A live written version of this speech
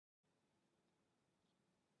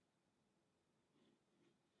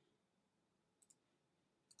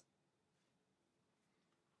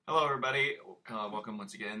Hello, everybody. Welcome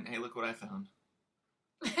once again. Hey, look what I found.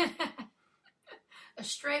 A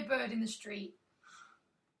stray bird in the street.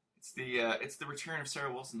 It's the return of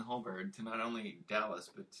Sarah Wilson Hallberg to not only Dallas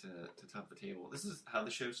but to top the table. This is how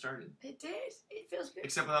the show started. It did. It feels good.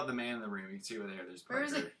 Except without the man in the room. You can see over there. There's Where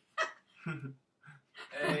is Parker. it?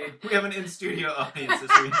 Hey, we have an in-studio audience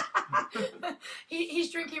this week.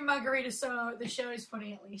 He's drinking margarita, so the show is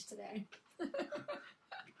funny at least today.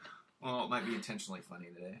 Well, it might be intentionally funny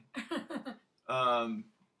today.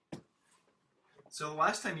 So the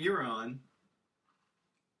last time you were on,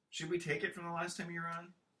 should we take it from the last time you were on?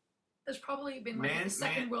 There's probably been the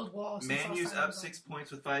Second World War. Man U's up 6 points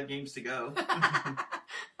with 5 games to go.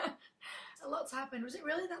 A lot's happened. Was it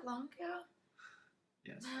really that long ago?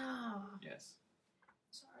 Yes. No. Yes.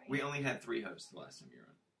 Sorry. We only had 3 hosts the last time you were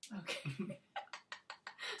on. Okay.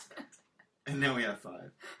 And now we have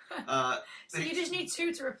 5. So you just need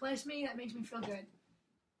 2 to replace me? That makes me feel good.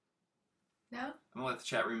 No? I'm going to let the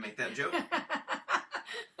chat room make that joke.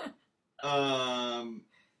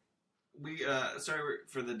 Sorry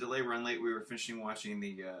for the delay. We're late. We were finishing watching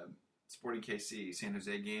the Sporting KC San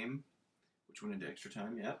Jose game, which went into extra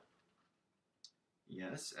time. Yep.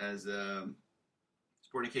 Yes, as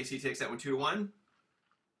Sporting KC takes that one 2-1,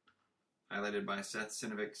 highlighted by Seth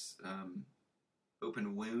Sinovic's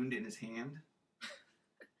open wound in his hand.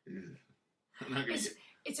 I'm not gonna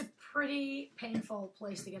It's a pretty painful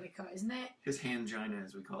place to get a cut, isn't it? his handgina,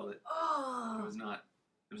 as we called it. Oh. It was not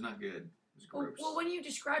good. It was gross. Well, when you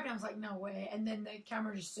described it, I was like, no way. And then the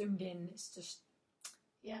camera just zoomed in. It's just,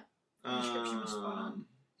 yeah. The description was spot on.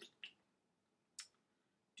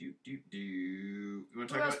 You want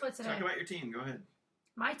to Who else played today? talk about your team? Go ahead.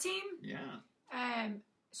 My team? Yeah.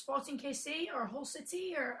 Sporting KC or Hull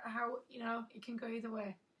City, or how, it can go either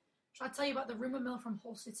way. Shall I tell you about the rumour mill from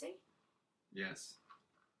Hull City? Yes.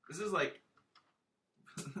 This is like,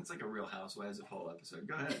 it's like a Real Housewives of Hull episode.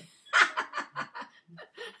 Go ahead.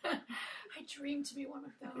 I dream to be one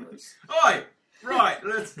of those. Oi! Right,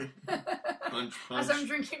 let's punch. As I'm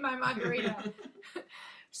drinking my margarita.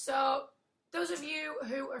 So, those of you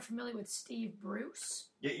who are familiar with Steve Bruce.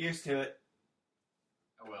 Get used to it.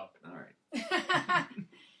 Oh, well. All right.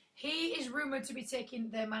 He is rumoured to be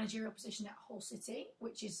taking the managerial position at Hull City,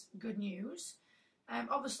 which is good news.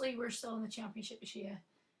 Obviously, we're still in the Championship this year.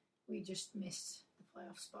 We just missed the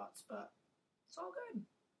playoff spots, but it's all good.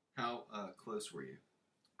 How close were you?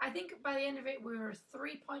 I think by the end of it, we were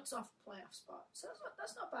 3 points off playoff spot. So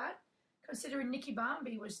that's not bad, considering Nicky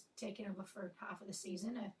Barmby was taking over for half of the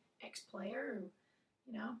season, an ex-player,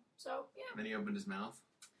 So, yeah. Then he opened his mouth.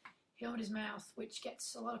 He opened his mouth, which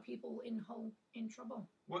gets a lot of people in Hull in trouble.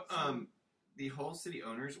 What? The Hull City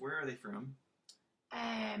owners, where are they from?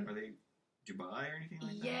 Are they Dubai or anything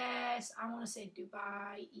like that? Yes, I want to say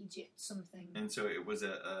Dubai, Egypt, something. And so it was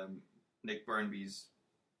Nick Barnby's.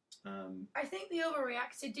 I think they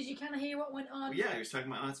overreacted. Did you kind of hear what went on? Well, yeah, he was talking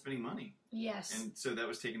about not spending money. Yes. And so that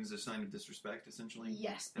was taken as a sign of disrespect, essentially.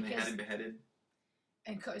 Yes. And they had him beheaded.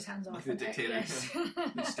 And cut his hands off. Like the dictator. Yes.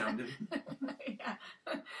 They stoned him. Yeah.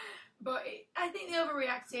 But I think they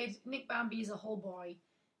overreacted. Nick Barmby is a whole boy,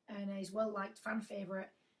 and he's well-liked, fan favourite.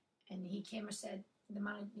 And he came and said the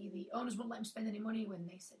owners wouldn't let him spend any money when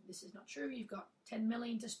they said, this is not true, you've got 10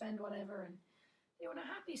 million to spend, whatever. And they were not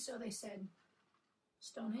happy, so they said,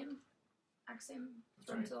 stone him, axe him,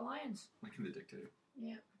 throw him to the lions. Like in the dictator.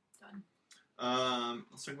 Yeah, done.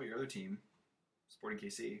 Let's talk about your other team, Sporting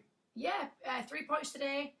KC. Yeah, 3 points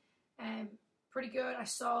today. Pretty good. I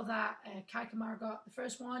saw that Kai Kamara got the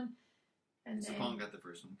first one. And then Sapong got the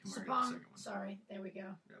first one. Kamara got the second one. Sorry, there we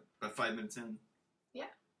go. Yep. About 5 minutes in. Yeah.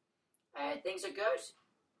 Things are good.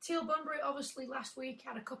 Teal Bunbury, obviously, last week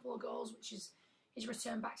had a couple of goals, which is his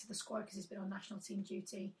return back to the squad because he's been on national team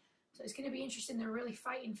duty. So it's going to be interesting. They're really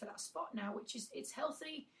fighting for that spot now, it's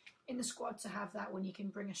healthy in the squad to have that when you can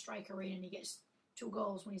bring a striker in and he gets 2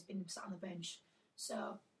 goals when he's been sat on the bench.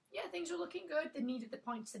 So, yeah, things are looking good. They needed the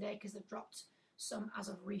points today because they've dropped some as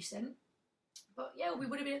of recent. But, yeah, we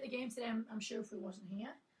would have been at the game today, I'm sure, if we wasn't here.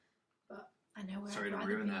 But I know where I'd rather be. Sorry to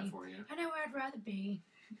ruin that for you. I know where I'd rather be.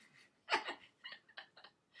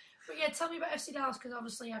 But, yeah, tell me about FC Dallas because,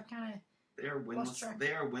 obviously, I've kind of They are winless.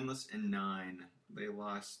 They are winless in 9. They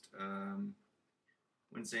lost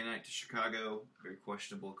Wednesday night to Chicago. Very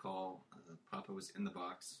questionable call. Papa was in the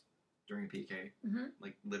box during a PK. Mm-hmm.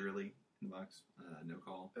 Like, literally in the box. No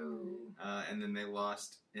call. Ooh. And then they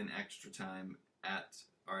lost in extra time at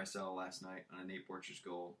RSL last night on a Nate Borchers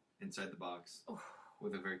goal inside the box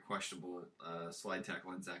with a very questionable slide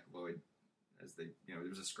tackle on Zach Lloyd. As they, there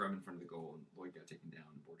was a scrum in front of the goal and Lloyd got taken down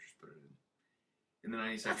and Borchers put it in the 92nd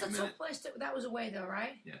minute. That's a tough place to... That was away, though,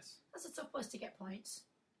 right? Yes. That's a tough place to get points.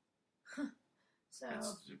 So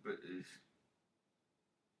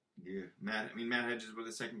yeah, Matt Hedges with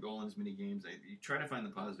a second goal in as many games. You try to find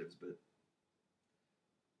the positives, but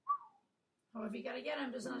however you got to get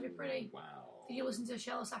him, doesn't have to be pretty. Wow. Did you listen to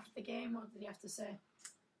Shellis after the game? What did he have to say?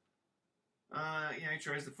 He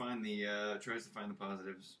tries to find the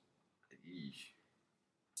positives. Eesh.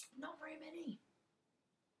 Not very many.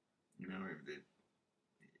 You know,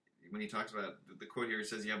 when he talks about the quote here, he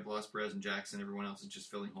says, "You have Blas, Perez, and Jackson. Everyone else is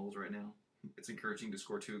just filling holes right now. It's encouraging to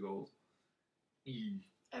score 2 goals." Eesh.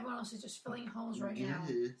 Everyone else is just filling holes right now.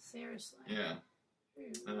 Seriously. Yeah.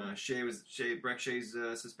 Brek Shea's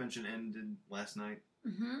suspension ended last night.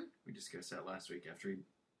 Mm-hmm. We discussed that last week after he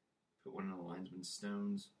put one of the linesman's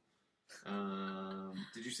stones.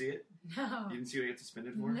 Did you see it? No. You didn't see what he got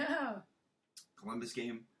suspended for? No. Columbus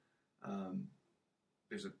game.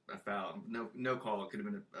 There's a foul. No call. It could have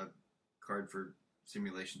been a card for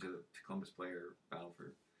simulation to Columbus player. Foul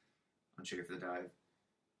on Shea for the dive.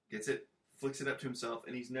 Gets it, flicks it up to himself,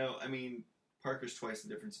 and Parker's twice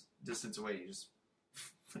the distance away. He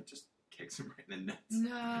just kicks him right in the nuts.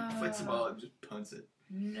 No. Flicks the ball and just punts it.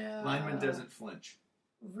 No. Lineman doesn't flinch.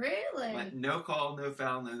 Really? No call, no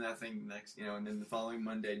foul, no nothing. And then the following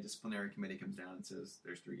Monday, disciplinary committee comes down and says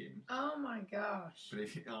there's 3 games. Oh my gosh! But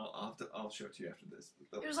I'll show it to you after this.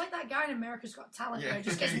 It was like that guy in America's Got Talent where he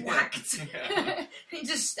just gets Yeah. whacked. Yeah. He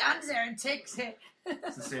just stands there and takes it.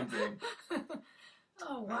 It's the same thing.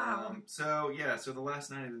 Oh wow! So the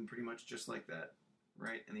last night has been pretty much just like that,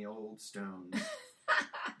 right? In the old stones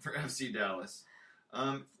for FC Dallas.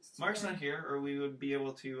 Mark's not here, or we would be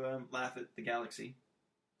able to laugh at the Galaxy.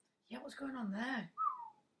 Yeah, what's going on there?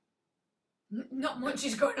 Not much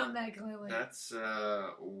is going on there, clearly. That's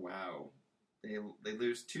wow. They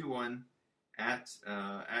lose 2-1 at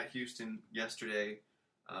Houston yesterday.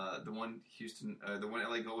 The one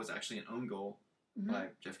LA goal was actually an own goal by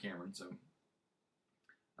Jeff Cameron. So,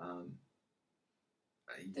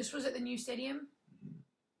 this was at the new stadium. Mm-hmm.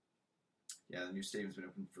 Yeah, the new stadium's been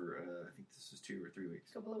open for I think this is 2 or 3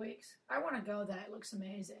 weeks. A couple of weeks. I want to go there. It looks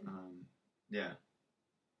amazing. Yeah.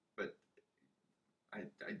 But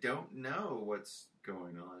I don't know what's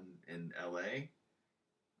going on in LA.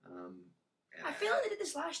 I feel like they did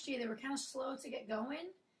this last year. They were kind of slow to get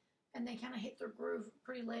going, and they kind of hit their groove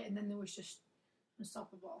pretty late, and then there was just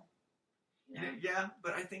unstoppable. You know? Yeah,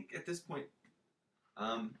 but I think at this point,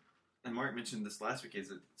 and Mark mentioned this last week, is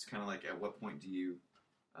that it's kind of like at what point do you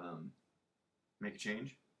make a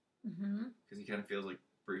change? Mm-hmm. Because he kind of feels like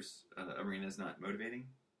Bruce Arena is not motivating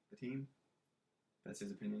the team. That's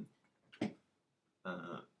his opinion.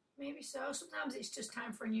 Maybe so. Sometimes it's just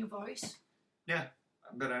time for a new voice. Yeah,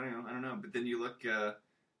 but I don't know. But then you look,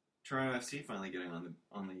 Toronto FC finally getting on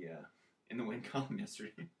the in the win column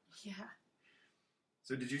yesterday. Yeah.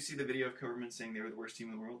 So did you see the video of Coverman saying they were the worst team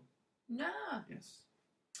in the world? No.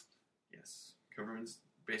 Yes. Coverman's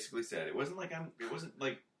basically said it wasn't like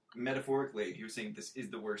metaphorically. He was saying this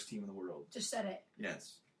is the worst team in the world. Just said it.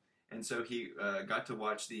 Yes. And so he got to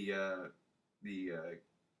watch the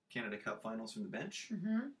Canada Cup finals from the bench,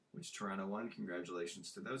 which Toronto won.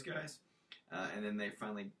 Congratulations to those guys. And then they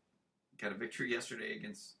finally got a victory yesterday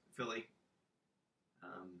against Philly.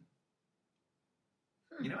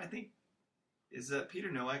 I think, is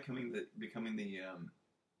Peter Nowak becoming the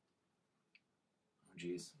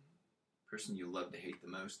person you love to hate the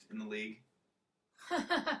most in the league?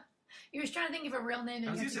 You was trying to think of a real name.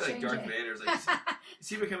 I was and going to say like Darth Vader. Is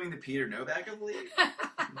he becoming the Peter Novak of the league?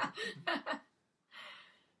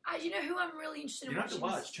 You know who I'm really interested in You don't have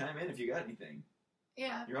watching? to watch. Chime in if you got anything.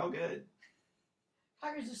 Yeah. You're all good.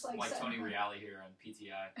 Parker's just like Tony Reale here on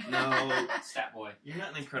PTI. No. Stat boy. You're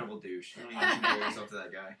not an incredible douche. You don't even compare yourself to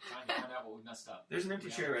that guy. Trying to find out what we messed up. There's an empty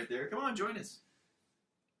chair right there. Come on, join us.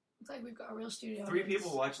 Looks like we've got a real studio. 3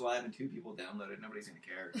 people watch live and 2 people download it. Nobody's going to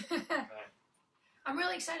care. I'm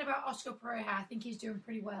really excited about Oscar Pereira. I think he's doing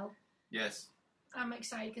pretty well. Yes. I'm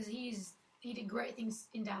excited because he did great things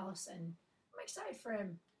in Dallas, and I'm excited for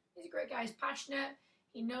him. He's a great guy. He's passionate.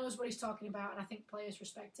 He knows what he's talking about, and I think players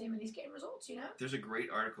respect him, and he's getting results, you know? There's a great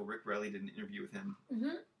article. Rick Riley did an interview with him.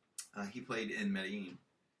 Mm-hmm. He played in Medellin.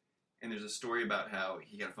 And there's a story about how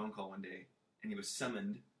he got a phone call one day, and he was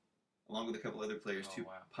summoned, along with a couple other players, to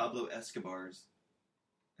Pablo Escobar's,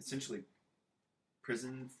 essentially,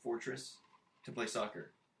 prison fortress to play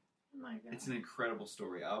soccer. Oh my God. It's an incredible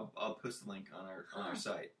story. I'll post the link on our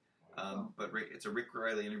site. But it's a Rick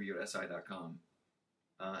Riley interview at SI.com.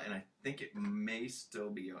 And I think it may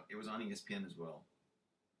still be. It was on ESPN as well.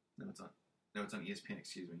 No, it's on ESPN.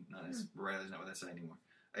 Excuse me. Riley's not with SI anymore.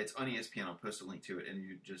 It's on ESPN. I'll post a link to it.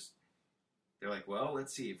 And they're like, well,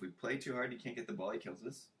 let's see. If we play too hard, he can't get the ball. He kills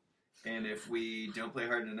us. And if we don't play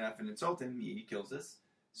hard enough and insult him, he kills us.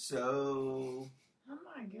 So, Oh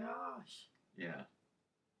my gosh. yeah.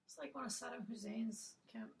 It's like one of Saddam Hussein's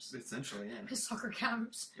camps. Essentially, yeah. His soccer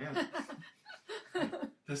camps. Yeah.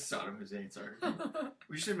 The Saddam Hussein soccer.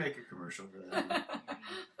 We should make a commercial for that.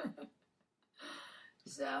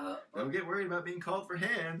 So, Don't get worried about being called for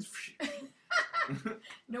hands.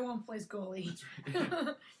 no one plays goalie. That's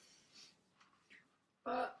right.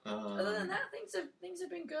 But other than that, things have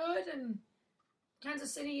been good, and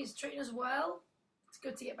Kansas City is treating us well. It's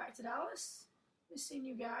good to get back to Dallas. We've seen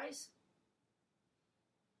you guys.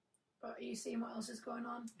 But are you seeing what else is going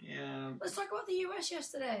on? Yeah. Let's talk about the US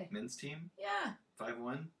yesterday. Men's team, Yeah,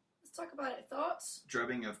 5-1. let's talk about it. Thoughts?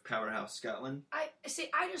 Drubbing of Powerhouse Scotland. I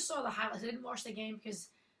just saw the highlights. I didn't watch the game because,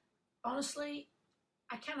 honestly,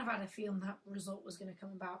 I kind of had a feeling that result was going to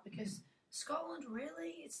come about because Scotland,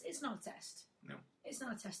 really, it's not a test. No. It's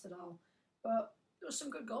not a test at all. But there was some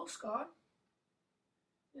good goals scored.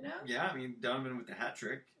 You know? Yeah, I mean, Donovan with the hat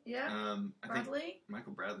trick. Yeah. I think Bradley.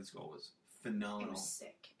 Michael Bradley's goal was It phenomenal. was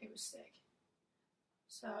sick. It was sick.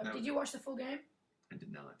 So, No. did you watch the full game? I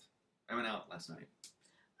did not. I went out last night.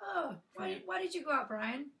 Oh, why did you go out,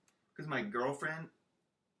 Brian? Because my girlfriend,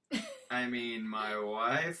 I mean my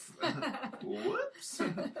wife, whoops.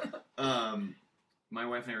 My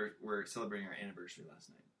wife and I were celebrating our anniversary last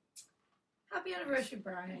night. Happy anniversary,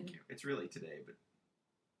 Brian. Thank you. It's really today, but...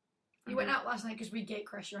 You went out last night because we gate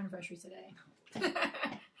crashed your anniversary today.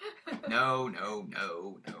 No.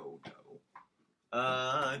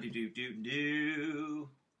 Do.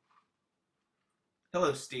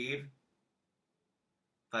 Hello, Steve.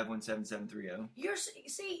 517730.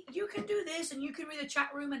 See, you can do this and you can read the chat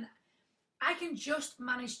room and I can just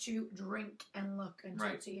manage to drink and look and talk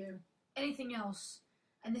Right. to you. Anything else?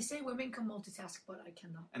 And they say women can multitask, but I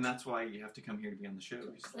cannot. And that's why you have to come here to be on the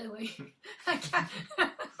shows. Clearly. I can't.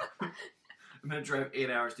 I'm going to drive 8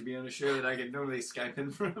 hours to be on a show that I can normally Skype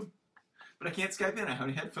in from. But I can't Skype in. I have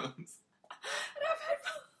headphones. And I've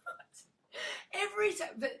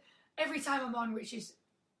had every time I'm on, which is,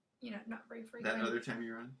 not very frequent. That other time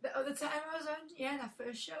you're on? The other time I was on, that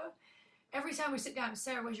first show. Every time we sit down,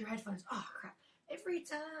 Sarah, where's your headphones? Oh, crap. Every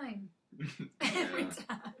time. Every Yeah.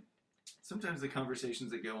 time. Sometimes the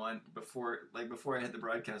conversations that go on before I hit the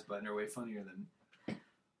broadcast button are way funnier than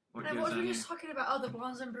what No, goes what on were we here. just talking about? The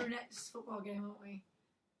Blondes and Brunettes football game, weren't we?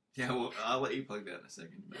 Yeah, well, I'll let you plug that in a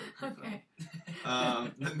second. Okay.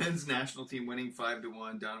 The men's national team winning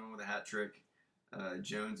 5-1. Donovan with a hat trick.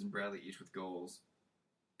 Jones and Bradley each with goals.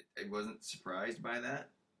 I wasn't surprised by that.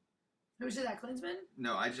 Who did that, Klinsman?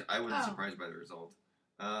 No, I wasn't Oh. surprised by the result.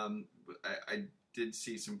 But I did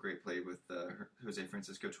see some great play with Jose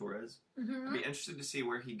Francisco Torres. Mm-hmm. I'd be interested to see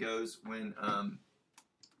where he goes when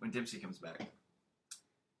Dempsey comes back.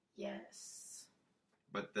 Yes.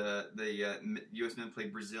 But the U.S. men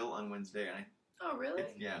played Brazil on Wednesday, and Oh, really?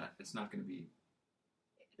 it's not going to be.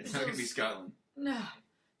 It's not going to be Scotland. No.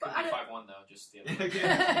 Could But I be don't. 5-1 though, just the other way.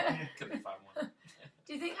 Okay. Could be 5-1.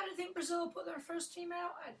 I don't think Brazil will put their first team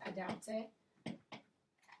out. I doubt it.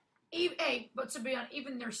 But to be honest,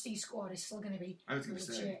 even their C squad is still going to be I was going to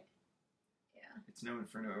legit. say Yeah. it's no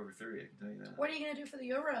Inferno over 30. I can tell you that. What are you going to do for the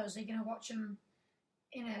Euros? Are you going to watch them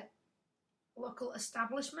in a local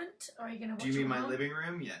establishment, or are you going to watch Do you mean them my home? living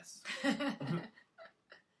room? Yes.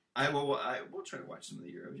 I will try to watch some of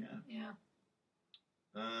the Euros. Yeah. Yeah.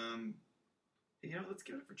 Let's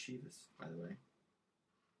give it up for Chivas, by the way.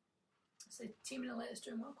 So the team in LA is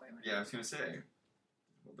doing well, quite right. Yeah, I was going to say,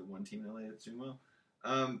 the one team in LA that's doing well.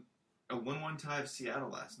 A 1-1 tie of Seattle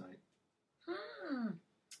last night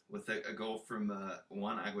with a goal from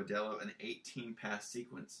Juan Aguadelo, an 18-pass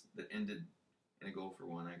sequence that ended in a goal for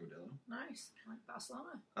Juan Aguadelo. Nice. I like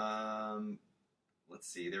Barcelona. Let's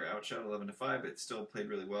see, they were outshot 11-5, but still played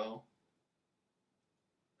really well.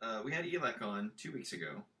 We had Elak on 2 weeks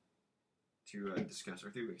ago to discuss, or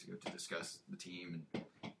 3 weeks ago, to discuss the team and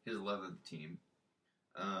his love of the team.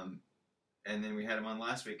 And then we had him on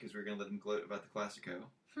last week because we were going to let him gloat about the Classico.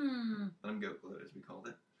 Let him go gloat, as we called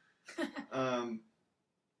it.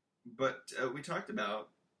 But we talked about,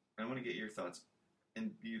 I want to get your thoughts,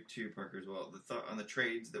 and you too, Parker, as well, the thought on the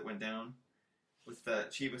trades that went down with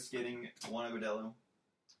Chivas getting Juan Aguadelo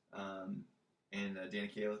and Danny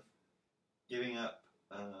Califf, giving up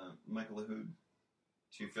Michael Lahoud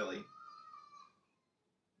to Philly.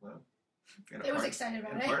 Well, They was excited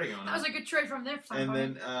about it. Partying on That was a good trade from their and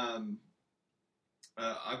standpoint. then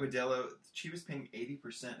Aguadelo, Chivas paying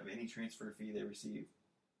 80% of any transfer fee they receive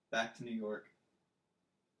back to New York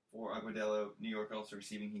for Aguadelo. New York also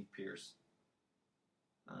receiving Heath Pierce.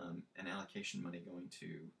 And allocation money going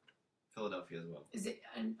to Philadelphia as well. Is it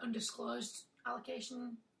an undisclosed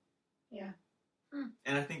allocation? Yeah.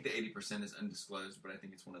 And I think the 80% is undisclosed, but I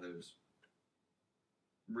think it's one of those.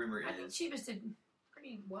 Rumor I think is. Chivas did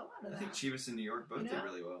pretty well out of I that. think Chivas and New York both did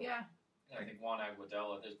really well. Yeah. Yeah, I think Juan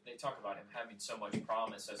Aguadella, they talk about him having so much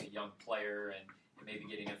promise as a young player and maybe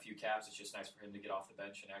getting a few caps. It's just nice for him to get off the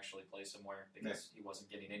bench and actually play somewhere because he wasn't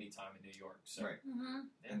getting any time in New York. So. Right.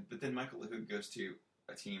 Mm-hmm. But then Michael LaHood goes to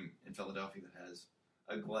a team in Philadelphia that has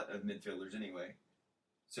a glut of midfielders anyway.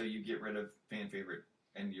 So you get rid of fan favorite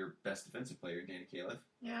and your best defensive player, Danny Califf,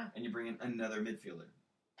 Yeah. and you bring in another midfielder.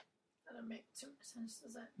 That doesn't make too much sense,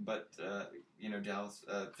 does it? But, Dallas,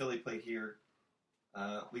 Philly played here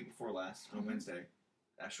week before last on Wednesday.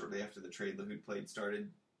 Shortly after the trade, LaHood played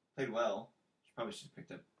well. She probably should have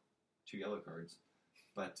picked up 2 yellow cards.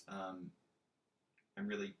 But I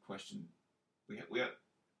really question.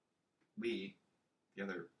 We, the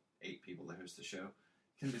other 8 people that host the show,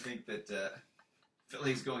 tend to think that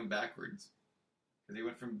Philly's going backwards. Because they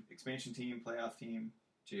went from expansion team, playoff team,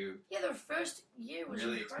 to their first year was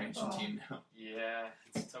really incredible. expansion team now. Yeah,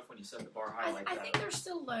 it's tough when you set the bar high like I that. think they're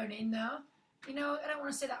still learning, though. I don't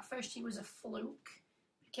want to say that first year was a fluke,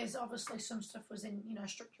 because obviously some stuff was in,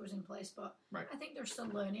 structure was in place, but Right. I think they're still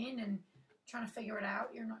learning and trying to figure it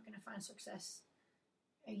out. You're not going to find success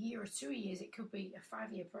a year or 2 years. It could be a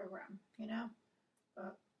 5-year program,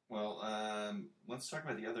 But Well, let's talk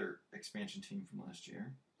about the other expansion team from last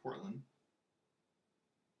year, Portland.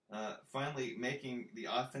 Finally making the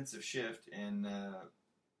offensive shift and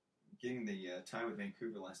getting the tie with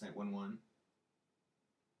Vancouver last night, 1-1.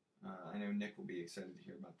 I know Nick will be excited to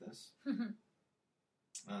hear about this.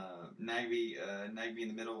 Nagbe in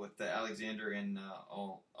the middle with Alexander and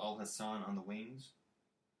Al Hassan on the wings.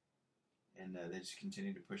 And they just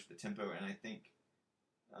continue to push the tempo. And I think,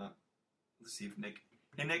 let's see if Nick.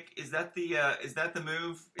 Hey Nick, is that the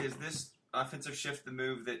move? Is this offensive shift the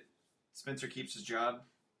move that Spencer keeps his job?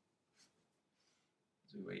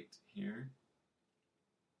 As we wait here.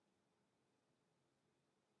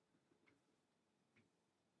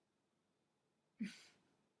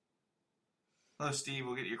 Hello, Steve.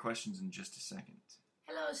 We'll get your questions in just a second.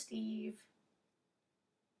 hello, Steve.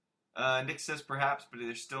 Nick says perhaps, but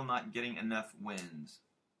they're still not getting enough wins.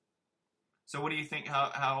 So what do you think?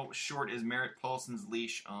 How short is Merritt Paulson's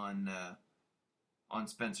leash on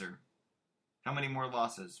Spencer? How many more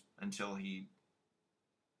losses until he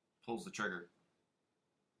pulls the trigger?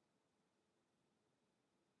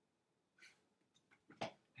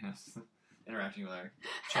 Yes. Interacting with our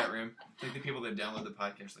chat room. Like the people that download the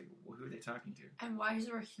podcast, like, who are they talking to? And why is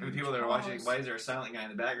there a huge And the people that are watching, why is there a silent guy in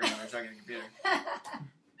the background when they're talking to the computer?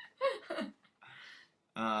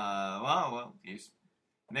 Well,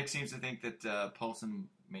 Nick seems to think that Paulson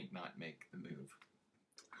may not make the move.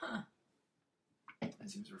 Huh. That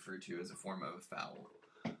seems referred to as a form of foul.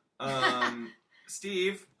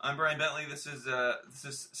 Steve, I'm Brian Bentley. This is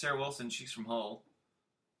Sarah Wilson. She's from Hull.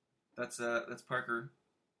 That's Parker.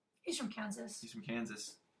 He's from Kansas. He's from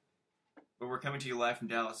Kansas. But we're coming to you live from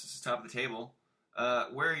Dallas. This is Top of the Table.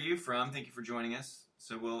 Where are you from? Thank you for joining us.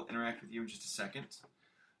 So we'll interact with you in just a second.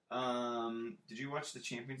 Did you watch the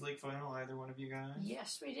Champions League final, either one of you guys?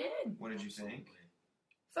 Yes, we did. What did you think?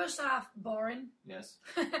 First half, boring. Yes.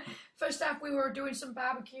 First half, we were doing some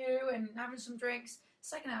barbecue and having some drinks.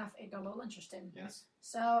 Second half, it got a little interesting. Yes.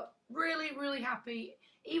 So, really, really happy.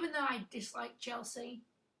 Even though I dislike Chelsea,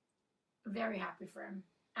 very happy for him.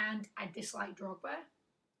 And I dislike Drogba,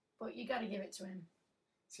 but you got to give it to him.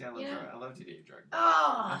 See, I loved you, Dave Drogba.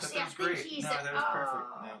 Oh, I thought that was great. he's that was perfect.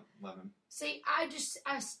 No, love him. See, I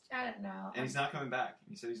don't know. And he's not coming back.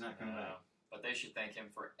 He said he's not coming back. But they should thank him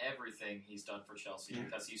for everything he's done for Chelsea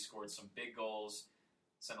because he scored some big goals,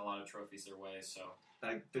 sent a lot of trophies their way. So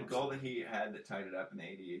Like the goal that he had that tied it up in the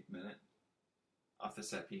 88th minute off the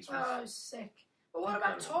set piece was. Oh, sick. But what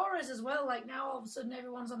about Torres as well? Like now, all of a sudden,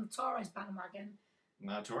 everyone's on the Torres bandwagon.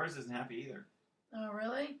 No, Torres isn't happy either. Oh,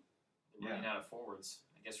 really? they're running out of forwards.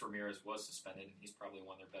 I guess Ramirez was suspended, and he's probably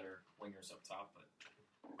one of their better wingers up top. But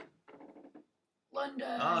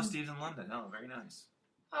London. Oh, Steve's in London. Oh, very nice.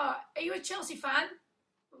 Are you a Chelsea fan?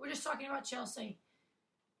 We're just talking about Chelsea.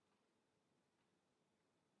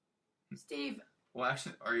 Steve. Well,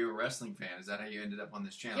 actually, are you a wrestling fan? Is that how you ended up on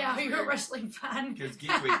this channel? Yeah, you're a wrestling fan. Because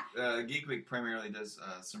Geek Week primarily does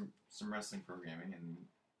some wrestling programming,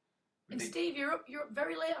 and Steve, you're up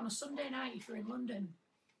very late on a Sunday night if you're in London.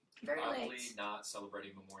 Very probably late. not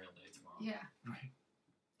celebrating Memorial Day tomorrow. Yeah. Right.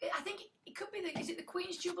 I think it could be is it the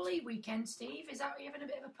Queen's Jubilee weekend, Steve? Is that you having a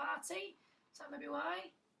bit of a party? Is that maybe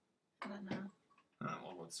why? I don't know.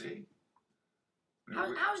 Well, let's see.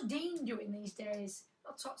 How's Dean doing these days?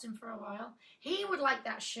 I've talked to him for a while. He would like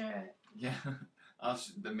that shirt. Yeah,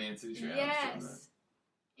 the Man City shirt. Yes.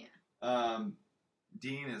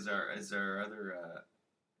 Dean is our other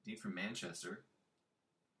Dean from Manchester.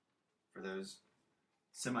 For those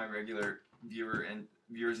semi-regular viewers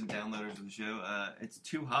and downloaders of the show, it's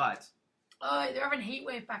too hot. Oh, they're having a heat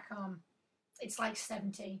wave back home. It's like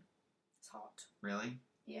 70. It's hot. Really?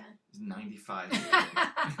 Yeah. It's 95.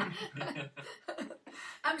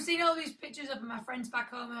 I'm seeing all these pictures of my friends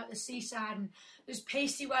back home at the seaside, and there's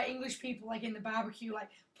pasty white English people like in the barbecue, like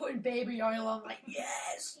putting baby oil on, like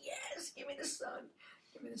yes, give me the sun,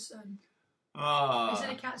 give me the sun. They said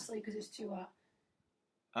I can't sleep because it's too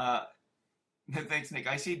hot. Thanks, Nick.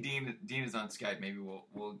 I see Dean is on Skype. Maybe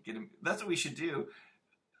we'll get him. That's what we should do.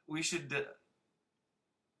 We should.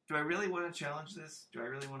 Do I really want to challenge this? Do I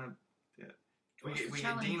really want to? We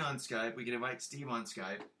get Dean on Skype. We can invite Steve on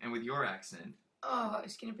Skype, and with your accent. Oh,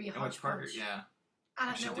 it's going to be a hodgepodge. Parker, yeah.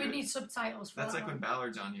 I don't know. We need subtitles for That's that like one. when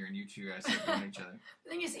Ballard's on here and you two guys understand each other. The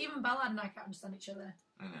thing is, even Ballard and I can't understand each other.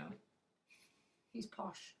 I know. He's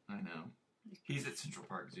posh. I know. He's at Central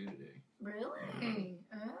Park Zoo today. Really?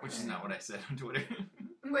 Which is not what I said on Twitter.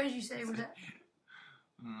 What did you say? Was that?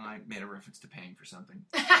 I made a reference to paying for something.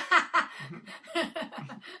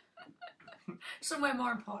 Somewhere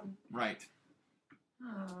more important. Right.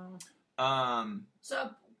 Oh. So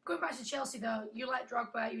going back to Chelsea, though, you like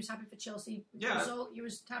Drogba. You was happy for Chelsea. Yeah. Result, you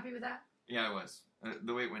was happy with that. Yeah, I was.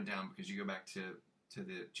 The way it went down because you go back to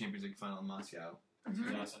the Champions League final in Moscow.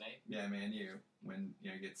 2008. Yeah, Man U, when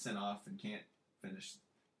you get sent off and can't finish.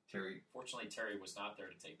 Terry. Fortunately, Terry was not there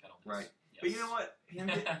to take penalties. Right. Yes. But you know what?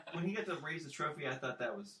 When he got to raise the trophy, I thought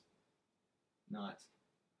that was not.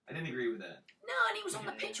 I didn't agree with that. No, and he was on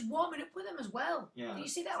the pitch warming up with them as well. Yeah. Did you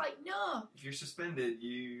see that? Like, no. If you're suspended,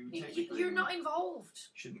 You're not involved.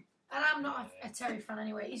 Shouldn't. And I'm not a Terry fan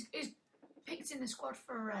anyway. He's picked in the squad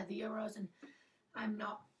for the Euros, and I'm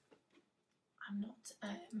not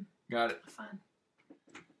Got it. a fan.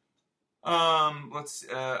 Let's.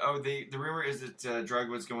 The rumor is that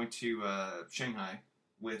Drogba's going to Shanghai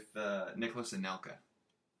with Nicholas Anelka.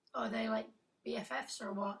 Oh, are they like BFFs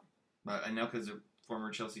or what? Anelka's a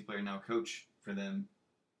former Chelsea player, now coach for them,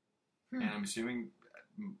 and I'm assuming,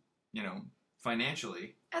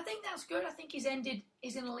 financially. I think that's good. I think he's going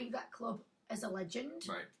to leave that club as a legend.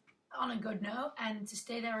 Right. On a good note, and to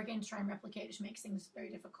stay there again to try and replicate just makes things very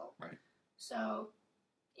difficult. Right. So,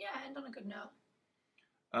 yeah, end on a good note.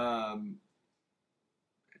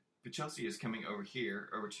 But Chelsea is coming over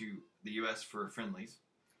to the U.S. for friendlies.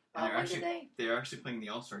 And they're actually playing the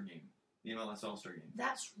All-Star game, the MLS All-Star game.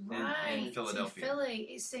 That's right. In Philadelphia. It's in Philly.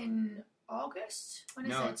 It's in August? When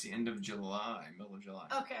is it? No, it's the end of July, middle of July.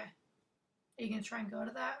 Okay. Are you going to try and go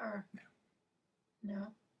to that, or?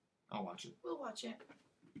 No. I'll watch it. We'll watch it.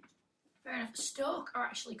 Fair enough. Stoke are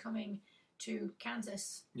actually coming to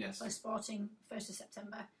Kansas. Yes. Play Sporting 1st of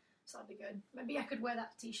September. So that'll be good. Maybe I could wear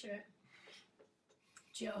that t-shirt.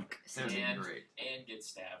 Joke. That would be great. And get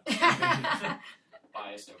stabbed.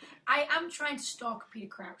 By a Stoke. I am trying to stalk Peter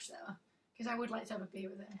Crouch, though. Because I would like to have a beer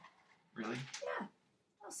with him. Really? Yeah.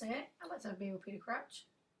 I'll say it. I'd like to have a beer with Peter Crouch.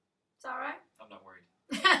 Is that alright? I'm not worried.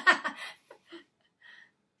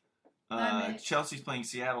 Chelsea's playing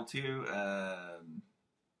Seattle too. I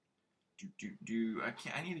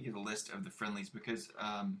need to get a list of the friendlies because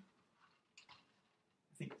I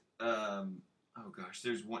think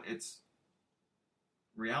there's one. It's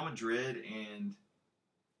Real Madrid and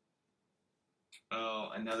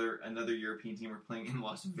another European team are playing in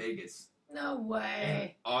Las Vegas. No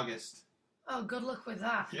way. In August. Oh, good luck with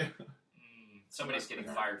that. Yeah. Somebody's getting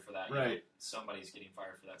fired for that. Right. Somebody's getting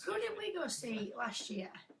fired for that. Who did we go see last year?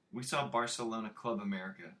 We saw Barcelona Club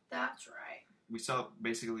America. That's right. We saw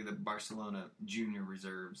basically the Barcelona junior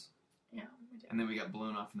reserves. Yeah, we did. And then we got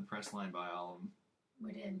blown off in the press line by all of them.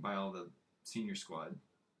 We did. By all the senior squad.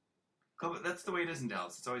 That's the way it is in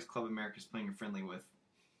Dallas. It's always Club America's playing a friendly with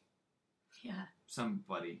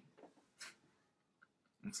somebody.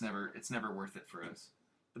 It's never worth it for us.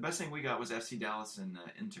 The best thing we got was FC Dallas and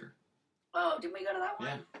Inter. Oh, didn't we go to that one?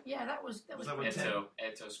 Yeah. Yeah, that was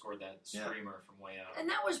Eto scored that screamer from way out. And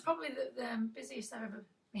that was probably the busiest I've ever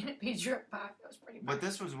been at Patriot Park. That was pretty bad. But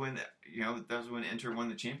this was when Inter won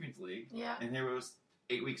the Champions League. Yeah. And there was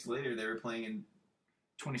 8 weeks later they were playing in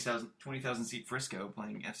 20,000 seat Frisco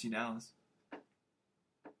playing FC Dallas.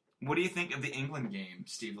 What do you think of the England game?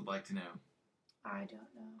 Steve would like to know. I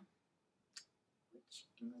don't know. Which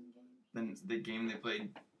England game? Then the game they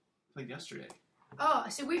played yesterday. Oh,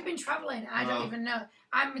 so we've been travelling. I don't even know.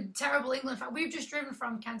 I'm a terrible England fan. We've just driven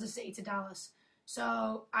from Kansas City to Dallas.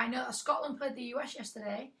 So I know that Scotland played the US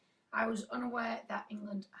yesterday. I was unaware that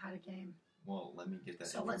England had a game. Well, let me get that.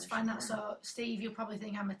 So let's find that. So, Steve, you'll probably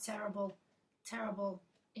think I'm a terrible, terrible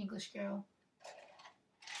English girl.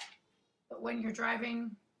 But when you're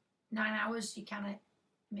driving 9 hours, you kind of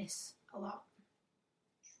miss a lot.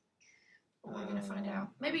 But we're going to find out.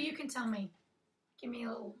 Maybe you can tell me. Give me a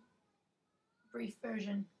little brief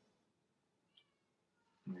version.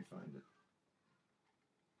 Let me find it.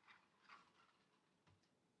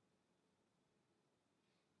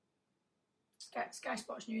 Sky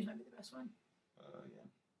Sports News might be the best one. Yeah.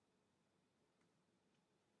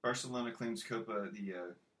 Barcelona claims Copa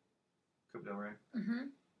del Rey. Mm-hmm.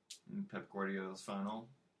 And Pep Guardiola's final.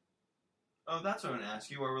 Oh, that's what I'm going to ask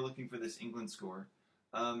you. While we're looking for this England score,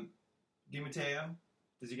 Di Matteo,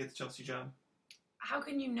 does he get the Chelsea job? How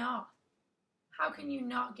can you not? How can you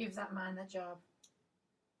not give that man that job?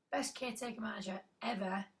 Best caretaker manager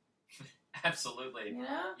ever. Absolutely. You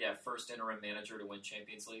know? Yeah, first interim manager to win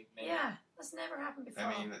Champions League. Maybe. Yeah, that's never happened before.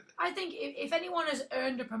 I mean, I think if anyone has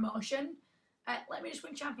earned a promotion, let me just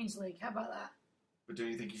win Champions League. How about that? but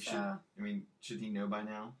don't you think he should? I mean, should he know by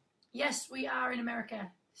now? Yes, we are in America,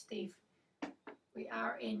 Steve. We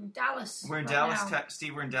are in Dallas. We're in right Dallas, now.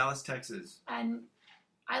 Steve. We're in Dallas, Texas. And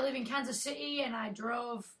I live in Kansas City, and I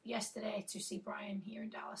drove yesterday to see Brian here in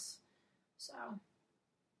Dallas. So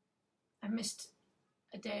I missed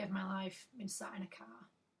a day of my life being sat in a car.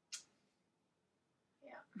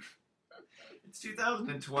 Yeah. It's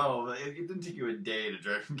 2012. It didn't take you a day to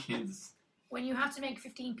drive from Kansas. When you have to make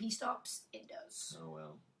 15 P stops, it does. Oh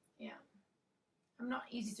well. Yeah. I'm not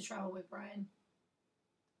easy to travel with, Brian.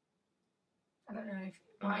 I don't know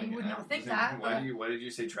why you would not think that. Why did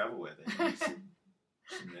you say travel with it?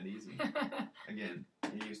 Isn't that easy? Again,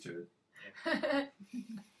 you're used to it.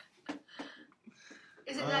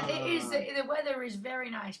 Is it that it is the weather is very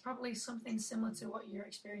nice. Probably something similar to what you're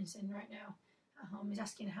experiencing right now at home. He's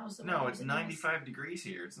asking how's the weather. No, it's Is it 95 nice? degrees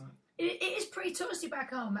here. It's not. It is pretty toasty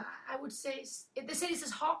back home. I would say they say it's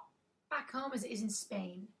as hot back home as it is in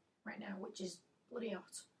Spain right now, which is bloody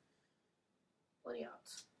hot. Bloody hot.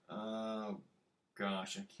 Oh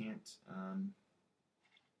gosh, I can't.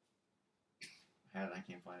 I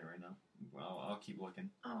can't find it right now. Well, I'll keep looking.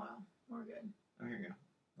 Oh well, we're good. Oh, here you go.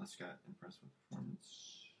 Let's got impressive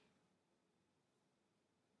performance.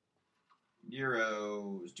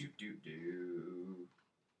 Euros. Do.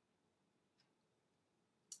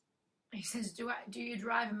 He says, "Do you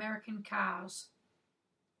drive American cars?"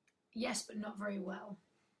 Yes, but not very well.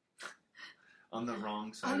 On the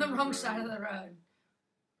wrong side. On the wrong road. side of the road.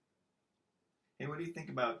 Hey, what do you think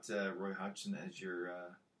about Roy Hodgson as your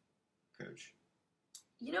coach?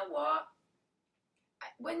 You know what?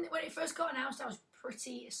 When it first got announced, I was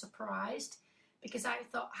pretty surprised because I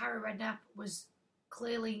thought Harry Redknapp was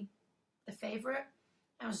clearly the favourite.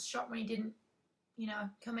 I was shocked when he didn't,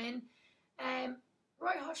 come in.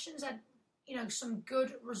 Roy Hodgson's had, some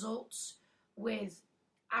good results with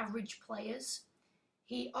average players.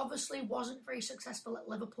 He obviously wasn't very successful at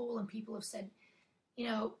Liverpool, and people have said,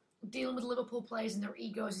 dealing with Liverpool players and their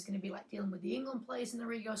egos is going to be like dealing with the England players and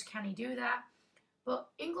their egos. Can he do that? But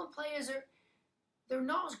England players they're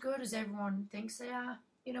not as good as everyone thinks they are.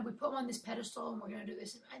 We put them on this pedestal and we're going to do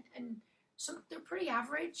this. And they're pretty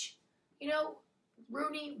average.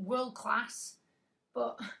 Rooney, world class.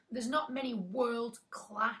 But there's not many world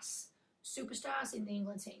class superstars in the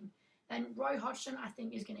England team. And Roy Hodgson, I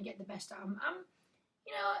think, is going to get the best out of him.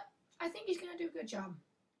 I think he's going to do a good job.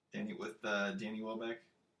 Danny Welbeck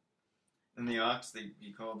and the Ox.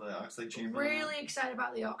 He called the Oxlade Chamberlain. Really excited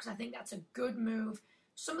about the Ox. I think that's a good move.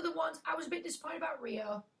 Some of the ones I was a bit disappointed about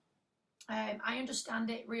Rio. I understand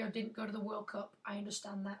it. Rio didn't go to the World Cup. I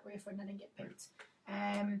understand that. Rio Ferdinand didn't get picked.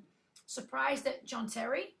 Surprised at John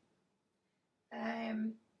Terry.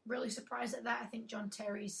 Really surprised at that. I think John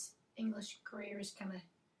Terry's English career is kind of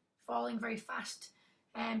falling very fast.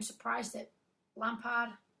 Surprised at Lampard.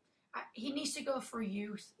 He needs to go for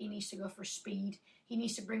youth. He needs to go for speed. He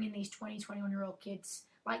needs to bring in these 20, 21-year-old kids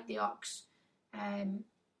like the Ox.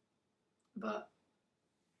 But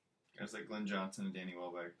guys like Glenn Johnson and Danny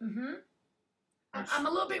Welbeck. Mm-hmm. I'm a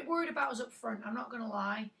little bit worried about us up front. I'm not going to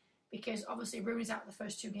lie, because obviously Rooney's out the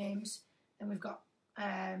first two games, and we've got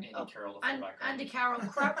Andy Carroll, the and fullback. Andy Carroll.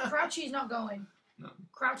 Crouchy's not going. No.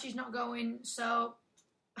 Crouchy's not going. So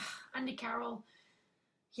Andy Carroll,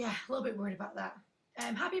 yeah, a little bit worried about that.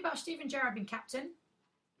 I'm happy about Steven Gerrard being captain.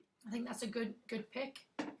 I think that's a good pick.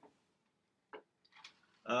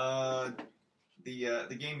 The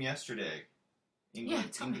game yesterday,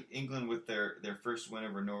 England with their first win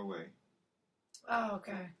over Norway. Oh,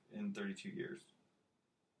 okay. In 32 years.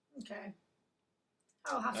 Okay.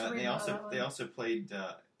 I'll have to read that one. They also played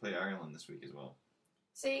Ireland this week as well.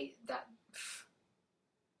 See,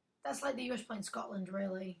 that's like the US playing Scotland,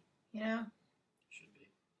 really. Should be.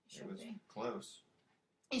 It was close.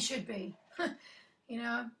 It should be.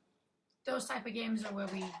 those type of games are where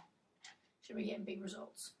we should be getting big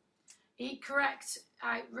results. Correct.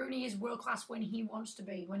 Rooney is world class when he wants to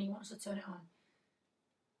be, when he wants to turn it on.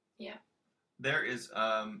 Yeah. There is,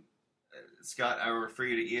 Scott, I will refer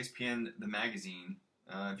you to ESPN, the magazine.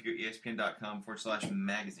 If you go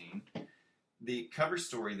ESPN.com/magazine, the cover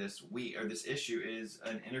story this week, or this issue, is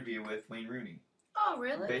an interview with Wayne Rooney. Oh,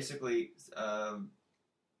 really? Basically, it's the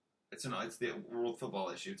World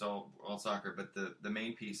Football issue. It's all soccer, but the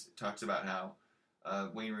main piece talks about how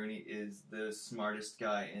Wayne Rooney is the smartest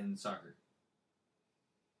guy in soccer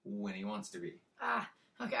when he wants to be.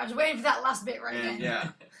 Okay. I was waiting for that last bit right And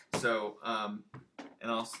there. yeah, so I'll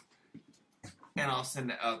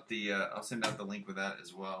send out the link with that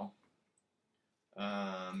as well.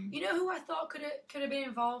 You know who I thought could have been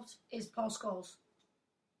involved is Paul Scholes.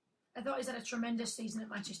 I thought he's had a tremendous season at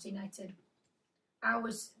Manchester United.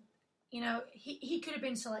 He could have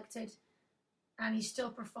been selected, and he's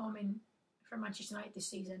still performing for Manchester United this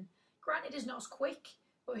season. Granted, he's not as quick,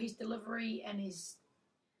 but his delivery and his,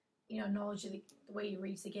 knowledge of the way he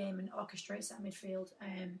reads the game and orchestrates that midfield.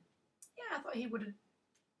 I thought he would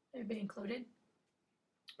have been included.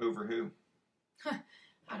 Over who? I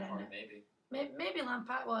don't know. Maybe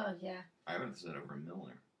Lampard. Well, yeah. I would have said over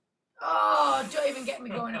Milner. Oh, don't even get me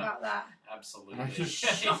going about that. Absolutely.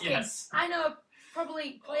 Shocking. Yes. I know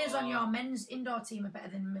probably players on your men's indoor team are better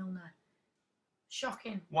than Milner.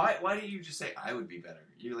 Shocking. Why did you just say I would be better?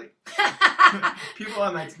 You like people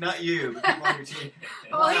on my not you, but people on your team.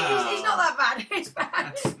 Well, he's not that bad. It's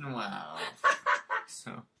bad. Wow.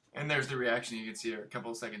 So, and there's the reaction. You can see a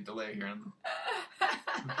couple of second delay here.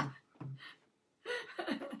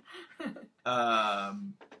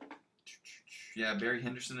 Yeah, Barry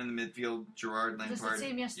Henderson in the midfield, Gerard Lampard. Just the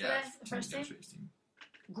team yesterday, yeah, the first team. yesterday's team.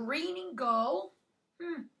 Green in goal.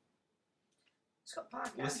 Scott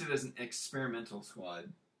Parker. Listed as an experimental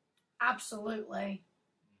squad. Absolutely.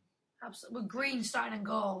 With Green starting in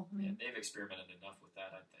goal. I mean, they've experimented enough with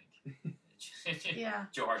that, I think. Yeah.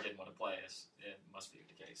 Joe Hart didn't want to play us. It must be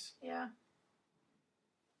the case. Yeah.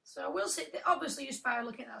 So we'll see. Obviously, just by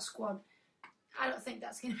looking at that squad, I don't think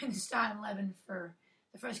that's going to be the starting 11 for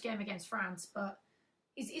the first game against France. But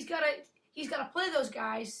he's got to play those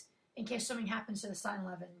guys in case something happens to the starting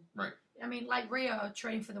 11. Right. I mean, like Rio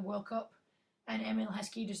training for the World Cup, and Emil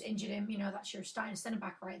Heskey just injured him. That's your starting centre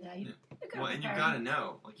back right there. Well, and you got to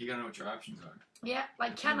know, you got to know what your options are. Yeah.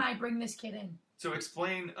 Can I bring this kid in? So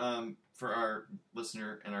explain for our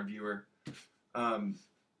listener and our viewer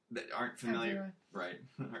that aren't familiar, right?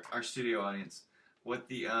 Our studio audience, what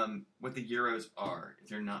the Euros are, if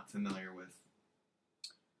they're not familiar with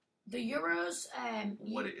the Euros.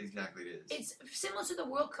 What exactly it is? It's similar to the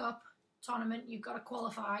World Cup tournament. You've got to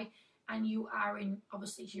qualify, and you are in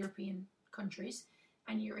obviously European countries,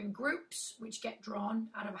 and you're in groups which get drawn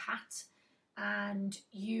out of a hat, and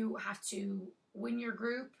you have to win your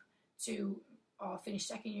group or finish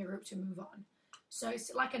second in your group to move on. So it's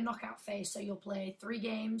like a knockout phase. So you'll play 3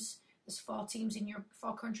 games. There's 4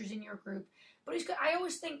 countries in your group. But I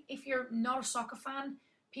always think if you're not a soccer fan,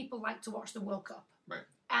 people like to watch the World Cup. Right.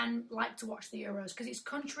 And like to watch the Euros because it's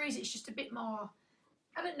countries. It's just a bit more.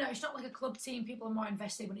 I don't know. It's not like a club team. People are more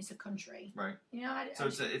invested when it's a country. Right. So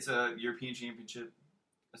it's a European Championship,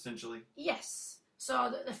 essentially. Yes.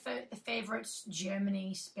 So the favourites: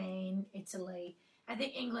 Germany, Spain, Italy. I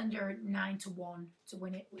think England are 9-1 to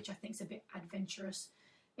win it, which I think is a bit adventurous.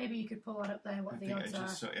 Maybe you could pull that up there. What the odds are?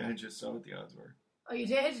 I just saw what the odds were. Oh, you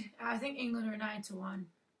did? I think England are 9-1.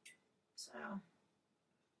 So.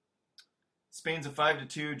 Spain's a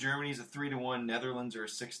 5-2. Germany's a 3-1. Netherlands are a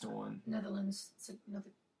 6-1. Netherlands, it's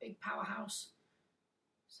another big powerhouse.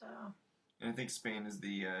 So. And I think Spain is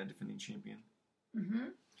the defending champion.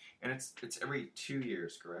 Mm-hmm. And it's every 2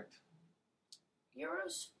 years, correct?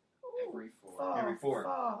 Euros? Every 4. Every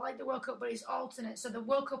 4. Like the World Cup, but it's alternate. So the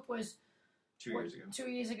World Cup was 2 years ago. 2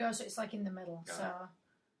 years ago, so it's like in the middle. Got so,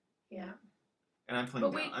 it. Yeah. And I'm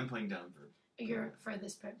playing down. I'm playing down for. You're for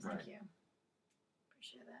this purpose. Right. Thank you.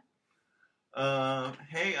 Appreciate that.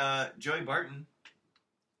 Hey, Joey Barton.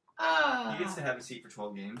 He gets to have a seat for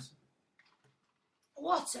 12 games.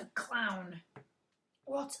 What a clown!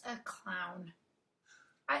 What a clown!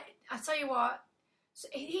 I tell you what. So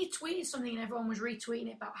he tweeted something and everyone was retweeting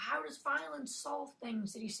it about how does violence solve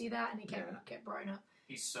things. Did you see that? And it kept brought up.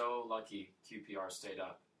 He's so lucky QPR stayed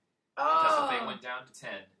up. Oh. Because if they went down to 10,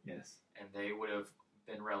 yes, and they would have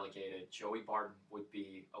been relegated, Joey Barton would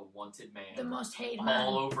be a wanted man. The most hated man.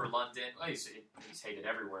 All over London. Well, he's hated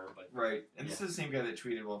everywhere. But right. And this is the same guy that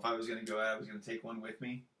tweeted, well, if I was going to go out, I was going to take one with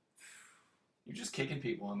me. You're just kicking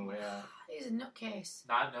people on the way out. He's a nutcase.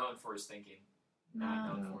 Not known for his thinking. Not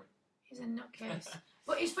known for it. He's a nutcase.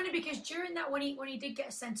 But it's funny because during that, when he did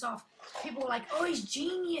get sent off, people were like, "Oh, he's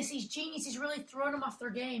genius! He's really thrown them off their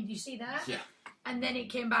game." Do you see that? Yeah. And then it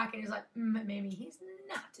came back, and he's like, "Maybe he's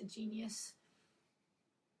not a genius."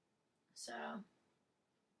 So,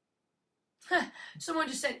 someone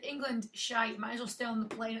just said England shite. Might as well stay on the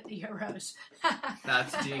plane at the Euros.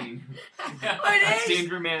 That's Dean. Oh, That's it is. Dean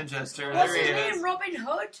from Manchester. What's There his he name? is. Robin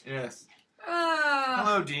Hood. Yes. Ah.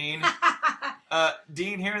 Hello, Dean.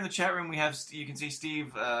 Dean, here in the chat room, you can see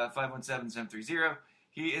Steve 517-730.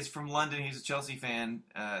 He is from London. He's a Chelsea fan.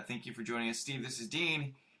 Thank you for joining us. Steve, this is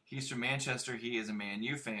Dean. He's from Manchester. He is a Man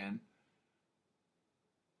U fan.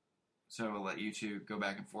 So we'll let you two go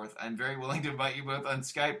back and forth. I'm very willing to invite you both on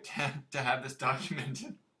Skype to have this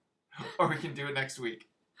documented. Or we can do it next week.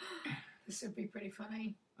 This would be pretty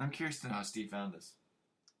funny. I'm curious to know how Steve found us.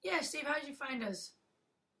 Yeah, Steve, how did you find us?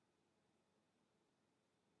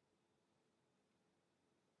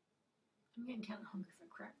 I'm getting kind of hungry for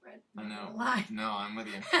crap bread. I know. Lie. No, I'm with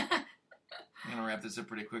you. I'm going to wrap this up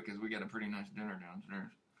pretty quick because we got a pretty nice dinner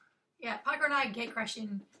downstairs. Yeah, Parker and I gate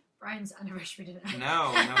crashing Brian's anniversary dinner.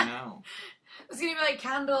 No. It's gonna be like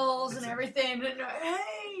candles and everything. And,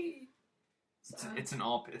 hey, so, It's an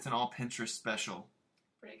all Pinterest special.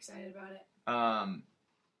 pretty excited about it.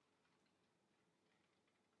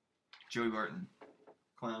 Joey Barton.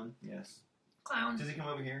 Clown, yes. Clown. Does he come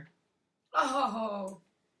over here? Oh,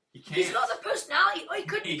 He can't. he's got the personality. Oh, he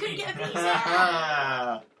couldn't get a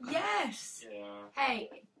visa. Yes. Yeah. Hey,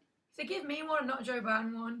 if they give me one, not Joe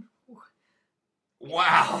Barton one.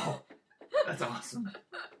 Wow. That's awesome.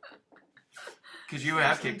 Because you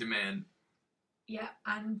have kicked a man. Yeah,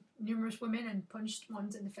 and numerous women and punched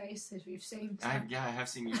ones in the face, as we've seen. So. I have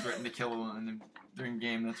seen you threaten to kill a woman during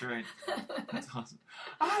game. That's right. That's awesome.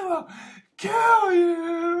 I will kill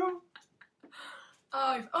you.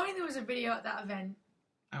 Oh, if only there was a video at that event.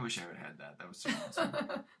 I wish I would have had that. That was so awesome.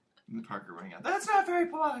 And Parker running out. That's not very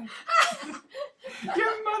polite.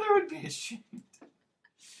 Your mother would be ashamed.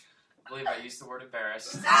 I believe I used the word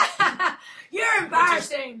embarrassed. You're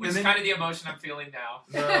embarrassing. Which is kind of the emotion I'm feeling now.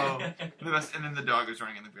 No. And then the dog was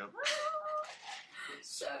running in the field.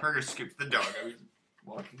 So, Parker skipped the dog. I was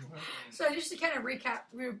walking away. so just to kind of recap,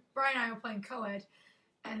 Brian and I were playing co-ed,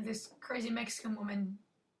 and this crazy Mexican woman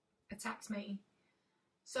attacked me.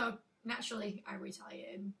 So naturally, I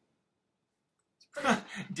retaliated.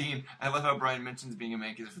 Dean, I love how Brian mentions being a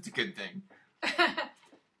man because it's a good thing.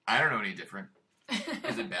 I don't know any different.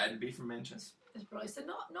 Is it bad to be from Manchester? It's probably the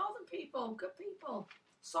northern people, good people,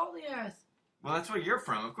 salt the earth. Well, that's where you're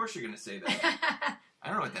from. Of course you're going to say that. I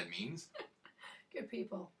don't know what that means. Good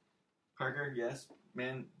people. Parker, yes.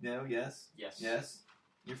 Man, no, yes. Yes. Yes.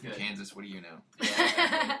 You're from Good. Kansas. What do you know?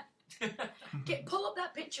 Pull up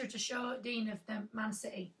that picture to show Dean of the Man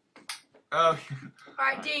City. Oh. All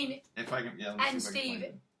right, Dean. If I can, yeah. And Steve,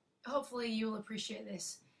 hopefully you'll appreciate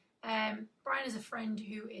this. Brian is a friend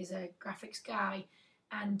who is a graphics guy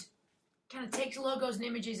and kind of takes logos and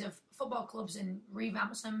images of football clubs and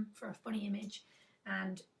revamps them for a funny image.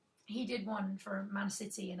 And he did one for Man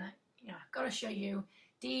City, and I've got to show you.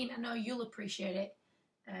 Dean, I know you'll appreciate it,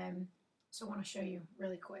 so I want to show you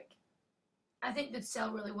really quick. I think they'd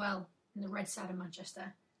sell really well in the red side of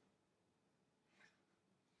Manchester.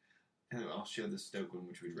 And I'll show the Stoke one,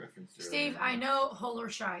 which we referenced earlier. Steve, I know Hull or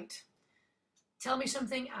shite. Tell me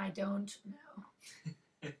something I don't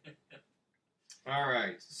know. All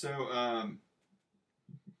right. So,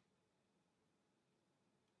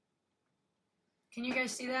 Can you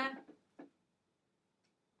guys see that?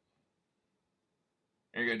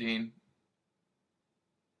 there you go, Dean.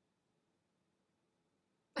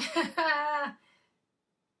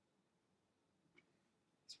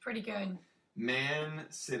 It's pretty good. Man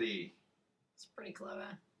City. It's pretty clever.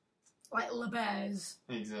 Like Le Bears.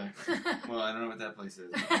 Exactly. Well, I don't know what that place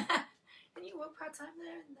is. And you work part time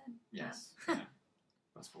there, and then Yes. Yeah.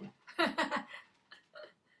 Possibly.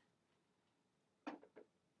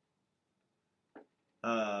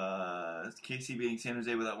 KC beating San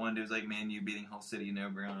Jose without one. It was like Man U beating Hull City. No,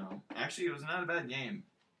 Bruno. Actually, it was not a bad game.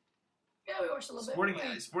 Yeah, we watched a little bit.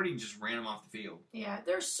 didn't we? Sporting just ran them off the field. Yeah,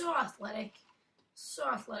 they're so athletic. So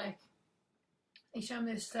athletic. They show them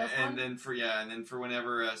this stuff. And then for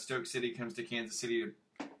whenever Stoke City comes to Kansas City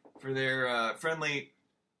for their friendly,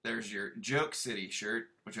 there's your Joke City shirt,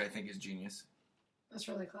 which I think is genius. That's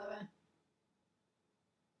really clever.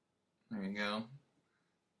 There you go.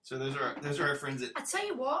 So those are our friends at I tell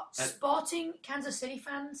you what, sporting Kansas City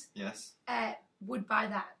fans yes. Would buy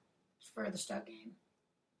that for the Stoke game.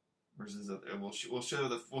 Versus we'll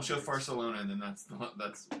show Barcelona, and then that's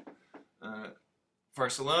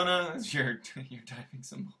Barcelona is your typing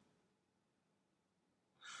symbol.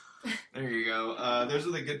 There you go. Those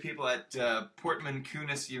are the good people at Portman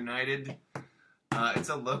Kunis United. It's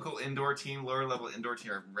a local indoor team, lower level indoor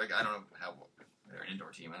team. I don't know how they're an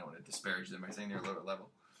indoor team. I don't want to disparage them by saying they're lower level.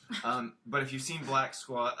 But if you've seen Black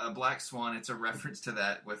Swan, it's a reference to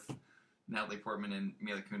that with Natalie Portman and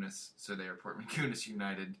Mila Kunis. So they are Portman Kunis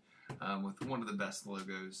United, with one of the best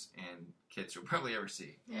logos and kits you'll probably ever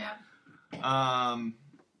see. Yeah.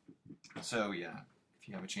 So yeah, if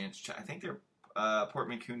you have a chance, I think they're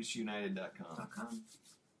PortmanKunisUnited.com.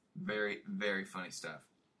 Very, very funny stuff.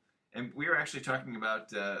 And we were actually talking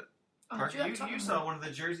about Parker. You saw one of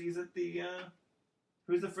the jerseys at the.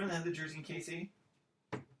 Who's the friend that had the jersey in KC?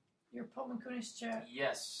 Your Portman Kunis shirt.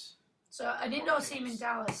 Yes. So an indoor team in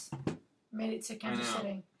Dallas made it to Kansas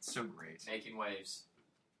City. It's so great. Making waves.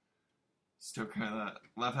 Still kind of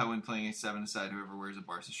love how when playing a 7-a-side, whoever wears a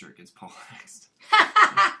Barca shirt gets polarized.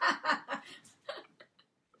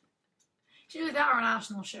 Should do that or an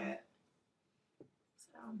Arsenal shirt.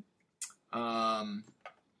 So. Man,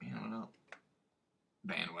 what else?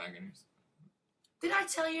 Bandwagoners. Did I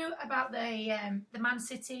tell you about the Man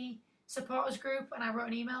City supporters group and I wrote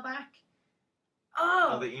an email back?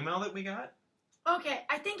 Oh, the email that we got? Okay,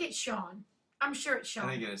 I think it's Sean. I'm sure it's Sean.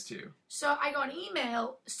 I think it is too. So I got an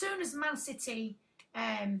email as soon as Man City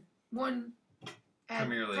won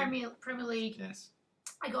Premier League. Yes.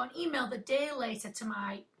 I got an email the day later to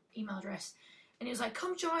my email address, and it was like,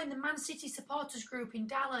 "Come join the Man City supporters group in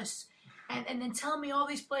Dallas, and then tell me all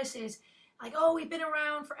these places." Like, "Oh, we've been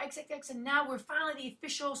around for XXX, and now we're finally the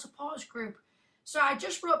official supporters group." So I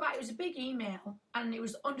just wrote back. It was a big email, and it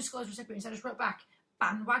was undisclosed recipients. I just wrote back,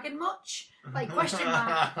 "Bandwagon much?" Like, question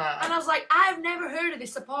mark. And I was like, I've never heard of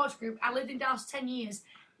this supporters group. I lived in Dallas 10 years.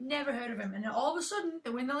 Never heard of him. And then all of a sudden, they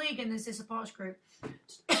win the league and there's this supporters group.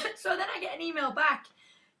 So then I get an email back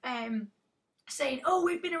saying, "Oh,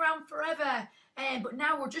 we've been around forever, but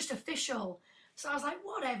now we're just official." So I was like,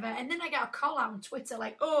 whatever. And then I got a call out on Twitter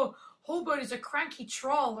like, "Oh, Holborn is a cranky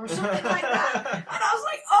troll," or something like that. And I was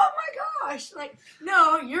like, oh my gosh. Like,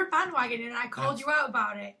 no, you're bandwagoning and I called you out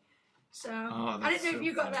about it. So I didn't know if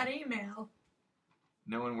you got that email.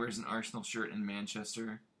 No one wears an Arsenal shirt in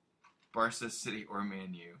Manchester, Barca, City, or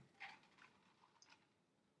Man U.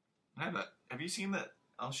 Have you seen that?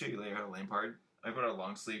 I'll show you later how Lampard. I bought a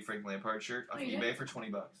long sleeve Frank Lampard shirt off eBay for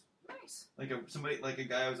 $20. Nice. Like a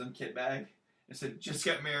guy was on kit bag. It said, "Just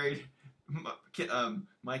got married.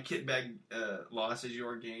 My kit bag loss is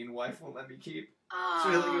your gain. Wife won't let me keep." Oh.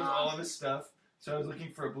 So it was all of his stuff. So I was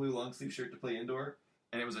looking for a blue long sleeve shirt to play indoor,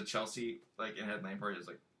 and it was a Chelsea and it had Lampard. It was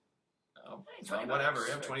like, oh, well, whatever.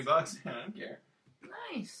 Yeah, $20. I don't care.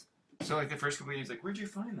 Nice. So the first couple of years, like, "Where'd you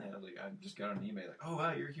find that?" I was like, "I just got on eBay." Like, "Oh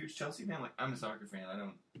wow, you're a huge Chelsea fan." Like, I'm a soccer fan. I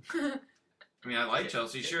don't. I mean, I like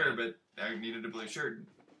Chelsea, sure, but I needed a blue shirt.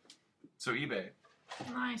 So eBay.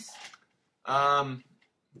 Nice.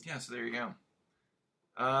 Yeah. So there you go.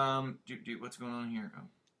 What's going on here? Oh.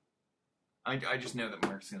 I just know that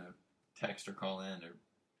Mark's gonna text or call in or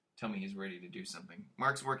tell me he's ready to do something.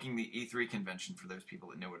 Mark's working the E3 convention for those people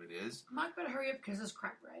that know what it is. Mark better hurry up because there's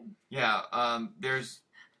crack bread. Yeah, there's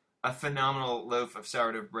a phenomenal loaf of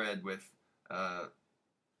sourdough bread with, what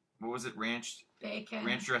was it, ranch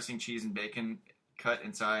dressing, cheese, and bacon cut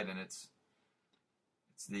inside, and it's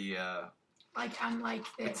the, I'm like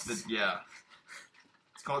this.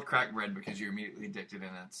 It's called crack bread because you're immediately addicted,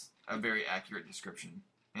 and that's a very accurate description.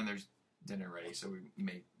 And there's dinner ready, so we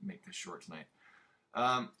may make this short tonight.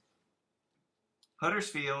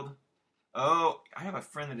 Huddersfield. Oh, I have a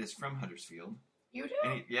friend that is from Huddersfield. You do?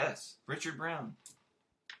 And yes, Richard Brown,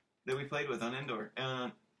 that we played with on indoor,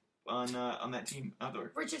 on that team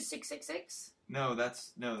outdoor. Richard 666. No,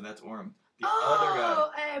 that's Orem. The other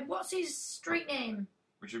guy. What's his street name?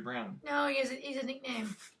 Richard Brown. No, he's a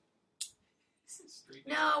nickname.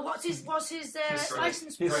 No, what's his license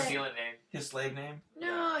plate? His slave name?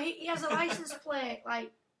 No, he has a license plate.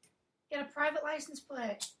 Like, he had a private license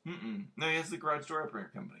plate. No, he has the garage door opener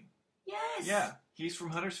company. Yes. Yeah, he's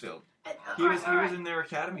from Huddersfield. He was in their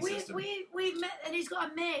academy system. We've met, and he's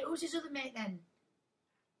got a mate. Who's his other mate then?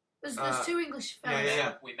 There's two English fellas.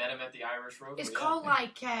 Yeah. We met him at the Irish Road. It's called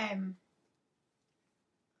like do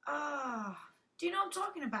you know what I'm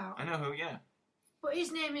talking about? I know who. Yeah. But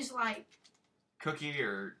his name is like Cookie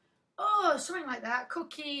or something like that.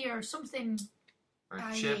 Cookie or something. Or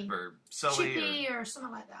Chip or Sully Chippy or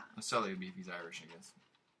something like that. Sully would be if he's Irish, I guess.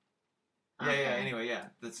 Okay. Yeah. Anyway, yeah,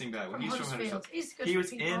 that same guy. From He's from Huddersfield. He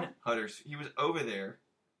was in Huddersfield. He was over there,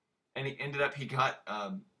 and he ended up. He got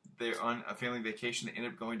there on a family vacation. They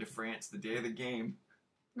ended up going to France the day of the game.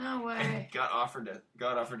 No way. And got offered a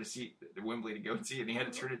seat at Wembley to go and see it, and he had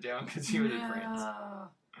to turn it down because he was in France.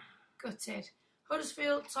 Gutted.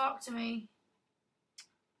 Huddersfield, talk to me.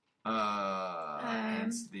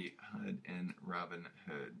 It's the Hood and Robin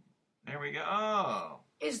Hood. There we go. Oh.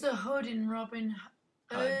 Is the Hood in Robin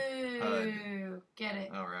Hood. Oh, get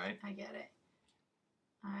it. All right. I get it.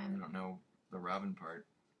 I don't know the Robin part.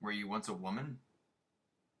 Were you once a woman?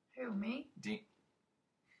 Who, me?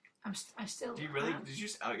 I still. Do you really? Did you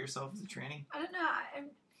just out yourself as a tranny? I don't know.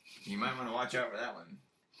 You might want to watch out for that one.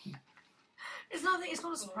 It's nothing. It's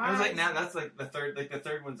not a surprise. I was like, now that's like the third. Like the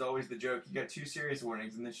third one's always the joke. You got 2 serious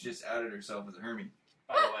warnings, and then she just outed herself as a Hermie.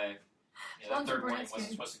 By the way, that third warning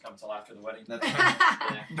wasn't supposed to come till after the wedding. That's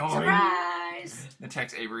right. Surprise! The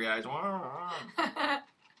text Avery eyes. Oh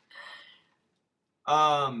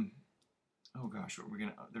gosh, what we're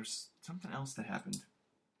gonna? There's something else that happened,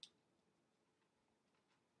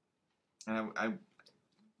 and I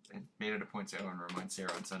made it a point to go and remind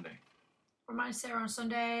Sarah on Sunday. Remind Sarah on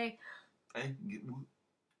Sunday. Hey,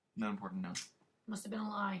 not important now. Must have been a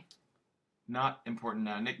lie. Not important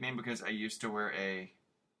now. Nickname because I used to wear a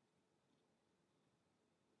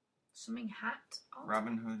something hat. Oh.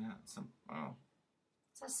 Robin Hood hat. Is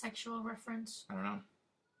that a sexual reference? I don't know.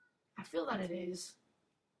 I feel that it is.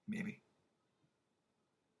 Maybe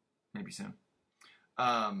so.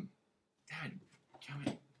 Dad,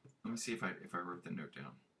 let me see if I wrote the note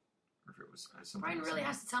down, or if it was something. Brian really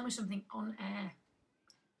has to tell me something on air.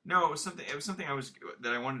 No, it was something. It was something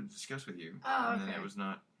that I wanted to discuss with you. Oh, okay. And then it was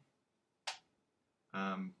not.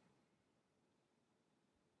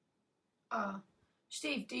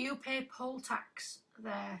 Steve, do you pay poll tax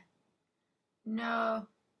there? No,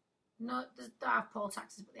 they don't have poll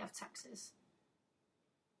taxes, but they have taxes.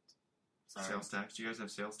 Sorry. Sales tax? Do you guys have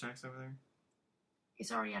sales tax over there?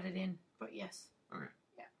 It's already added in, but yes. Okay.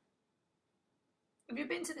 Yeah. Have you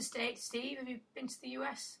been to the States, Steve? Have you been to the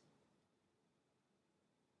US?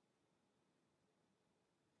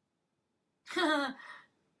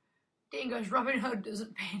 Dean goes, Robin Hood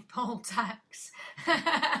doesn't pay poll tax. Very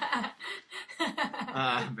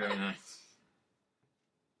nice.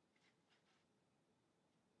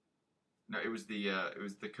 No, it was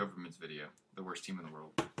the Coverman's video, the worst team in the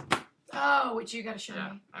world. Oh, which you got to show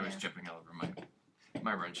me. I was jumping all over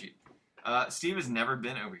my run sheet. Steve has never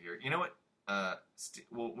been over here. You know what?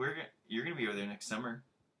 You're gonna be over there next summer.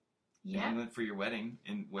 Yeah. In England for your wedding.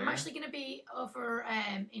 In where? I'm actually gonna be over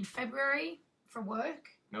in February for work.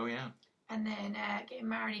 Oh yeah. And then getting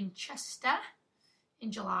married in Chester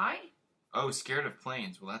in July. Oh, scared of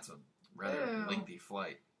planes. Well, that's a rather lengthy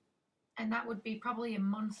flight. And that would be probably a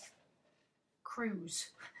month cruise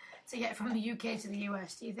to get from the UK to the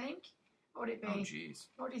US. Do you think? What would it be? Oh, jeez.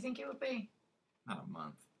 What do you think it would be? Not a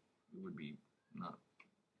month. It would be not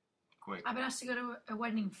quick. I've been asked to go to a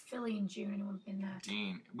wedding in Philly in June. Anyone's been there?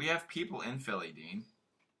 Dean, we have people in Philly, Dean.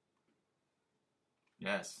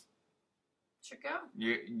 Yes. Should go.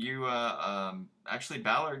 You actually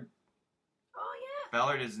Ballard. Oh yeah.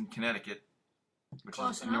 Ballard is in Connecticut, which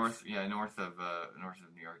Close is enough. north of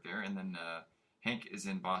New York there, and then Hank is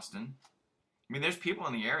in Boston. I mean, there's people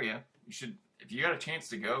in the area. You should, if you got a chance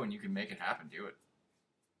to go and you can make it happen, do it.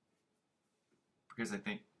 Because I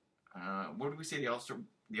think, what did we say the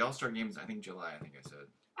All-Star game is? I think July. I think I said.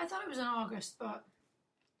 I thought it was in August, but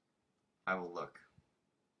I will look.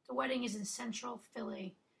 the wedding is in Central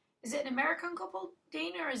Philly. Is it an American couple,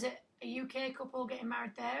 Dean, or is it a UK couple getting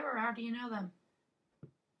married there, or how do you know them?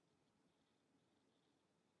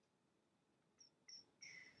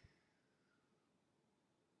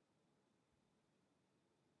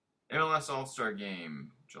 MLS All-Star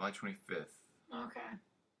Game, July 25th. Okay.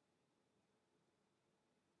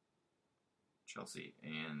 Chelsea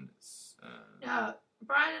and... No,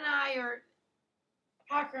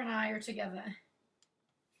 Parker and I are together.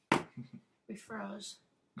 We froze.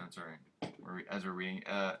 That's all right. We're reading.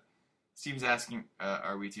 Steve's asking,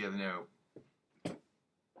 are we together? No.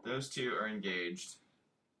 Those two are engaged.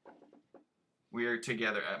 We are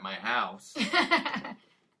together at my house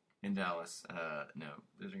in Dallas. No,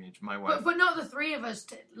 those are engaged. My wife. But not the three of us.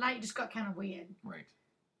 Like, it just got kind of weird. Right.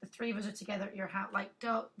 The three of us are together at your house. Like,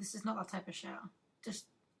 this is not that type of show. Just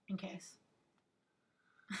in case.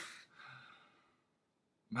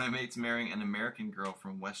 My mate's marrying an American girl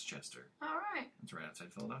from Westchester. All right. That's right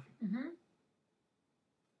outside Philadelphia. Mm-hmm.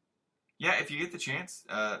 Yeah, if you get the chance,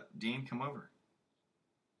 Dean, come over.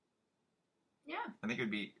 Yeah. I think it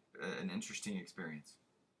would be an interesting experience.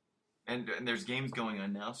 And there's games going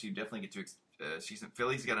on now, so you definitely get to see some.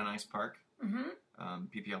 Philly's got a nice park. Mm-hmm.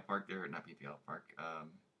 PPL Park there, not PPL Park.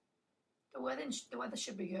 The weather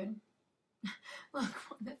should be good. Look,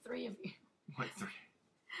 the three of you. What three?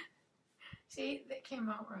 See, that came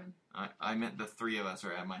out wrong. I meant the three of us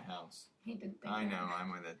are at my house. He didn't think I that. know,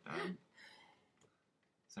 I'm with it.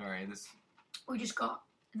 Sorry, this. We just got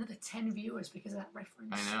another 10 viewers because of that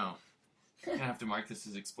reference. I know. I'm gonna have to mark this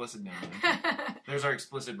as explicit now. There's our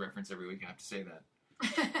explicit reference every week. I have to say that.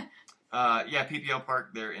 Yeah, PPL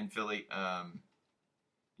Park. They're in Philly.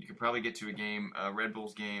 You could probably get to a game, Red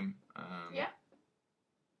Bulls game. Yeah.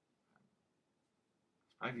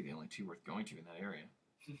 Probably the only two worth going to in that area.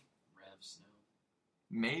 Revs, no.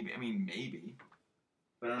 Maybe.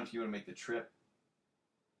 But I don't know if you want to make the trip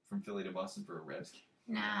from Philly to Boston for a Revs game.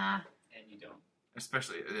 Nah. And you don't.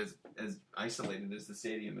 Especially as isolated as the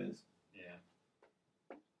stadium is. Yeah.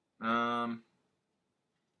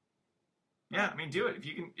 Yeah, do it.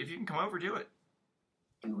 If you can come over, do it.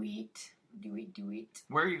 Do it.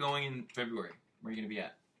 Where are you going in February? Where are you going to be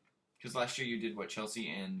at? Because last year you did what, Chelsea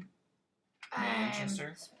and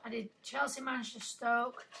Manchester? I did Chelsea, Manchester,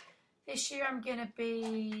 Stoke. This year I'm going to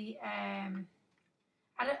be... I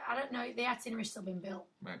don't know. The itinerary still been built.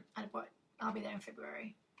 Right. But I'll be there in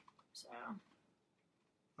February. So...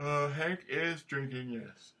 Hank is drinking,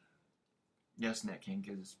 yes. Yes, Nick, Hank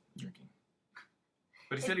is drinking.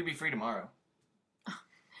 But he said he'd be free tomorrow.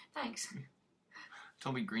 Thanks.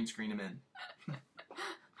 Told me green screen him in.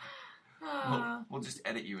 We'll just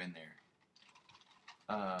edit you in there.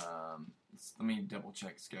 Let me double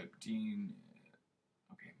check. It's got Dean.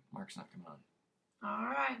 Okay, Mark's not coming on. All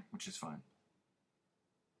right. Which is fine.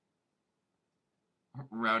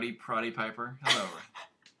 Rowdy Proddy Piper. Hello.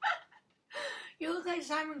 You look like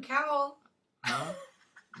Simon Cowell. Huh?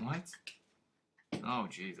 What? Oh,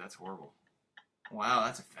 geez, that's horrible. Wow,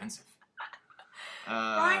 that's offensive.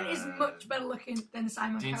 Brian is much better looking than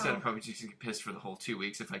Simon Dean Cowell. said I'd probably just get pissed for the whole 2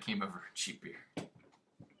 weeks if I came over for cheap beer.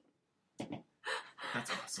 That's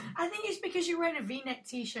awesome. I think it's because you're wearing a V-neck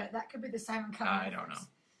T-shirt. That could be the Simon Cowell. I don't know.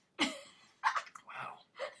 Wow.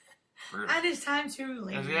 Brutal. And it's time to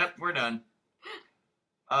leave. Yep, we're done.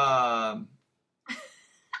 Wow.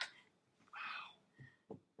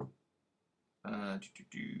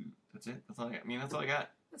 That's it. That's all I got. That's all I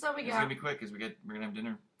got. That's all we It's got. gonna be quick because we're gonna have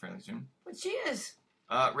dinner fairly soon. But cheers.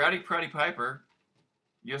 Rowdy Proddy Piper.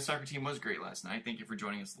 U.S. soccer team was great last night. Thank you for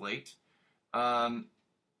joining us late.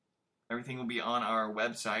 Everything will be on our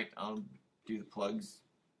website. I'll do the plugs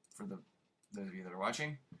for those of you that are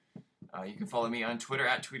watching. You can follow me on Twitter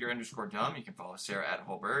at @tweeter_dumb. You can follow Sarah at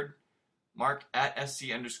wholebird. Mark at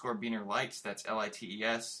SC_Beaner_lights. That's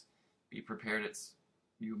LITES. Be prepared.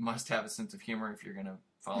 You must have a sense of humor if you're going to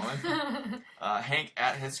follow him. Hank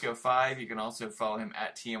at Hisco5. You can also follow him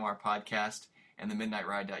at TMR Podcast and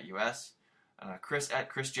themidnightride.us. Chris at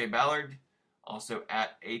Chris J. Ballard. Also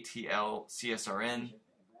at ATLCSRN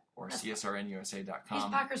or CSRNUSA.com.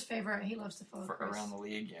 He's Parker's favorite. He loves to follow for Chris. Around the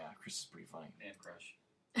league. Yeah, Chris is pretty funny. Man crush.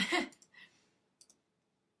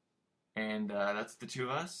 And that's the two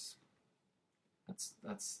of us.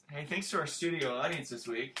 That's. Hey, thanks to our studio audience this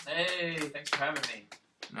week. Hey, thanks for having me.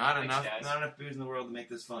 Not Thanks, enough booze in the world to make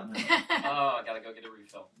this fun. Huh? Oh, I gotta go get a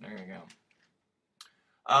refill. There you go.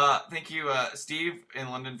 Thank you, Steve in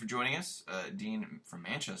London for joining us. Dean from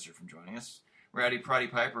Manchester for joining us. Rowdy Proddy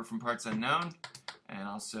Piper from Parts Unknown. And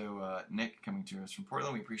also Nick coming to us from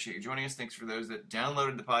Portland. We appreciate you joining us. Thanks for those that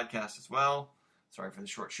downloaded the podcast as well. Sorry for the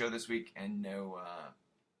short show this week and no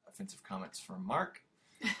offensive comments from Mark.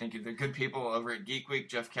 Thank you to the good people over at Geek Week.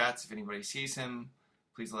 Jeff Katz, if anybody sees him,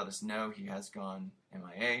 please let us know. He has gone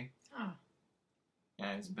MIA. Oh.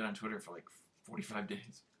 Yeah, he's been on Twitter for like 45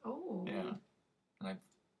 days. Oh. Yeah. And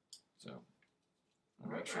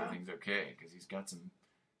I'll make sure everything's okay, because he's got some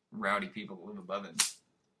rowdy people that live above him.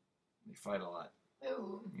 They fight a lot.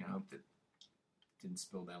 Oh. I hope that didn't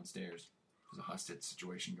spill downstairs. There's a hostage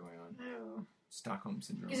situation going on. Oh. Stockholm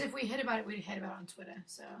Syndrome. Because if we heard about it, we'd heard about it on Twitter.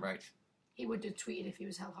 So Right. He would have tweeted if he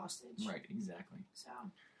was held hostage. Right, exactly.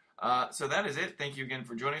 So that is it. Thank you again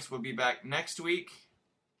for joining us. We'll be back next week,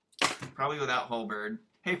 probably without Wholebird.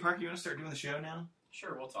 Hey, Parker, you want to start doing the show now?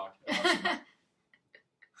 Sure, we'll talk.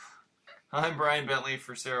 I'm Brian Bentley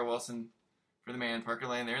for Sarah Wilson, for the man Parker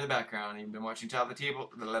Lane there in the background. You've been watching Top of the Table.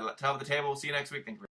 We'll see you next week. Thank you.